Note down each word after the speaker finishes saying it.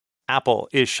Apple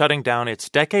is shutting down its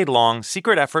decade-long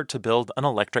secret effort to build an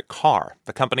electric car.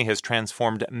 The company has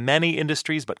transformed many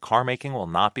industries, but car making will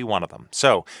not be one of them.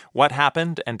 So, what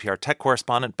happened? NPR tech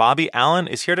correspondent Bobby Allen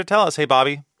is here to tell us. Hey,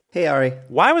 Bobby. Hey, Ari.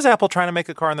 Why was Apple trying to make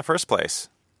a car in the first place?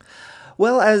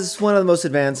 Well, as one of the most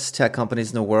advanced tech companies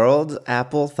in the world,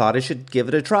 Apple thought it should give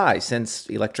it a try since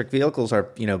electric vehicles are,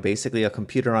 basically a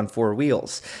computer on four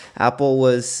wheels. Apple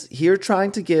was here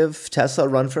trying to give Tesla a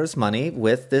run for its money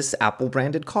with this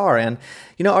Apple-branded car. And,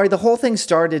 Ari, the whole thing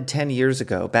started 10 years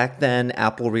ago. Back then,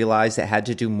 Apple realized it had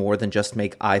to do more than just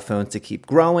make iPhones to keep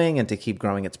growing and to keep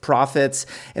growing its profits.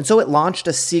 And so it launched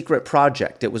a secret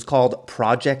project. It was called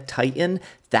Project Titan.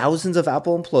 Thousands of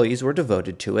Apple employees were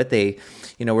devoted to it. They,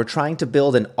 were trying to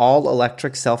build an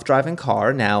all-electric self-driving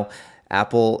car. Now,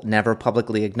 Apple never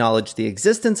publicly acknowledged the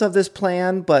existence of this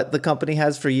plan, but the company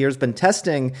has for years been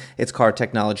testing its car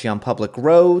technology on public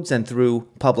roads, and through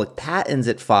public patents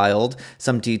it filed,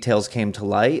 some details came to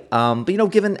light.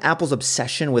 But given Apple's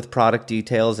obsession with product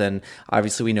details, and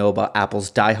obviously we know about Apple's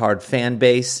diehard fan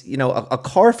base, a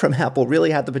car from Apple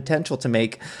really had the potential to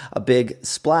make a big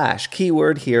splash.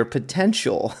 Keyword here,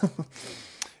 potential.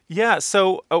 Yeah,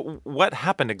 so what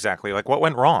happened exactly? What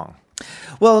went wrong?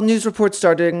 Well, news reports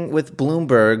starting with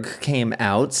Bloomberg came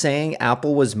out saying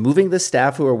Apple was moving the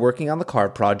staff who were working on the car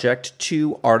project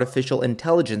to artificial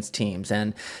intelligence teams,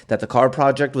 and that the car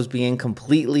project was being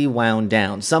completely wound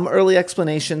down. Some early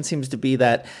explanation seems to be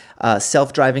that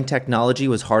self-driving technology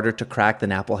was harder to crack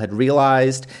than Apple had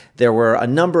realized. There were a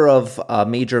number of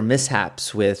major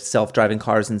mishaps with self-driving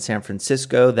cars in San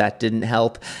Francisco that didn't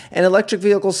help. And electric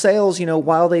vehicle sales,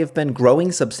 while they've been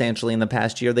growing substantially in the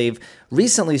past year, they've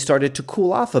recently started to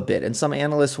cool off a bit. And some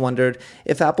analysts wondered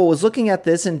if Apple was looking at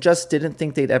this and just didn't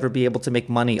think they'd ever be able to make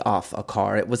money off a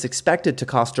car. It was expected to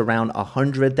cost around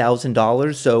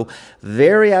 $100,000, so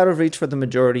very out of reach for the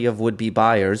majority of would-be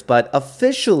buyers. But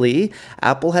officially,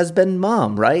 Apple has been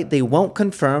mum, right? They won't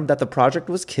confirm that the project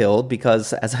was killed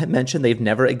because, as I mentioned, they've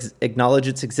never acknowledged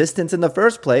its existence in the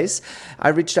first place. I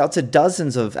reached out to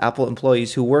dozens of Apple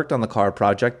employees who worked on the car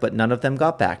project, but none of them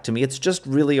got back to me. It's just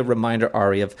really a reminder,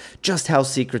 Ari, of just how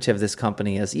secretive this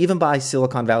company is. Even by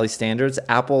Silicon Valley standards,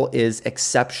 Apple is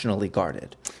exceptionally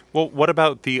guarded. Well, what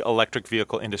about the electric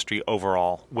vehicle industry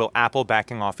overall? Will Apple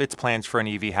backing off its plans for an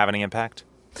EV have any impact?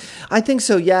 I think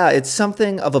so, yeah. It's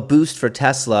something of a boost for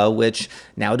Tesla, which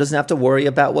now doesn't have to worry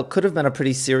about what could have been a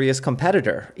pretty serious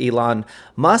competitor. Elon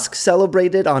Musk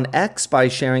celebrated on X by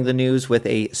sharing the news with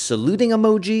a saluting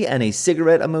emoji and a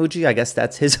cigarette emoji. I guess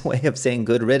that's his way of saying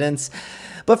good riddance.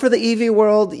 But for the EV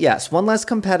world, yes, one less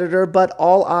competitor, but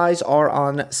all eyes are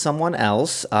on someone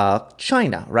else,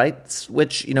 China, right?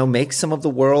 Which, makes some of the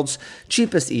world's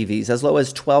cheapest EVs, as low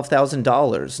as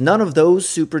 $12,000. None of those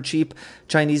super cheap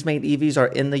Chinese-made EVs are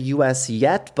in the U.S.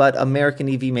 yet, but American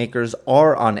EV makers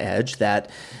are on edge that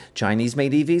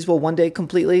Chinese-made EVs will one day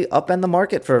completely upend the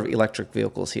market for electric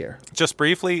vehicles here. Just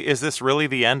briefly, is this really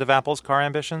the end of Apple's car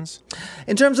ambitions?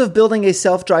 In terms of building a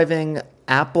self-driving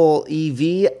Apple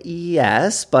EV,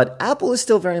 yes, but Apple is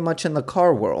still very much in the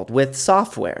car world with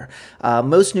software.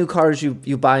 Most new cars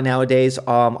you buy nowadays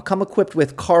come equipped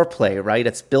with CarPlay, right?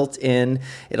 It's built in.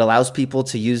 It allows people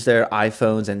to use their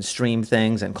iPhones and stream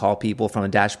things and call people from a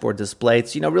dashboard display.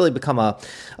 It's, really become a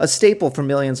staple for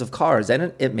millions of cars,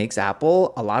 and it makes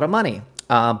Apple a lot of money.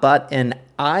 But an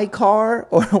iCar,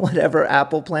 or whatever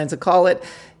Apple plans to call it,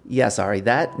 yes, Ari,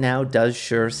 that now does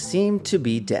sure seem to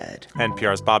be dead.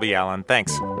 NPR's Bobby Allen.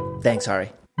 Thanks. Thanks,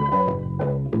 Ari.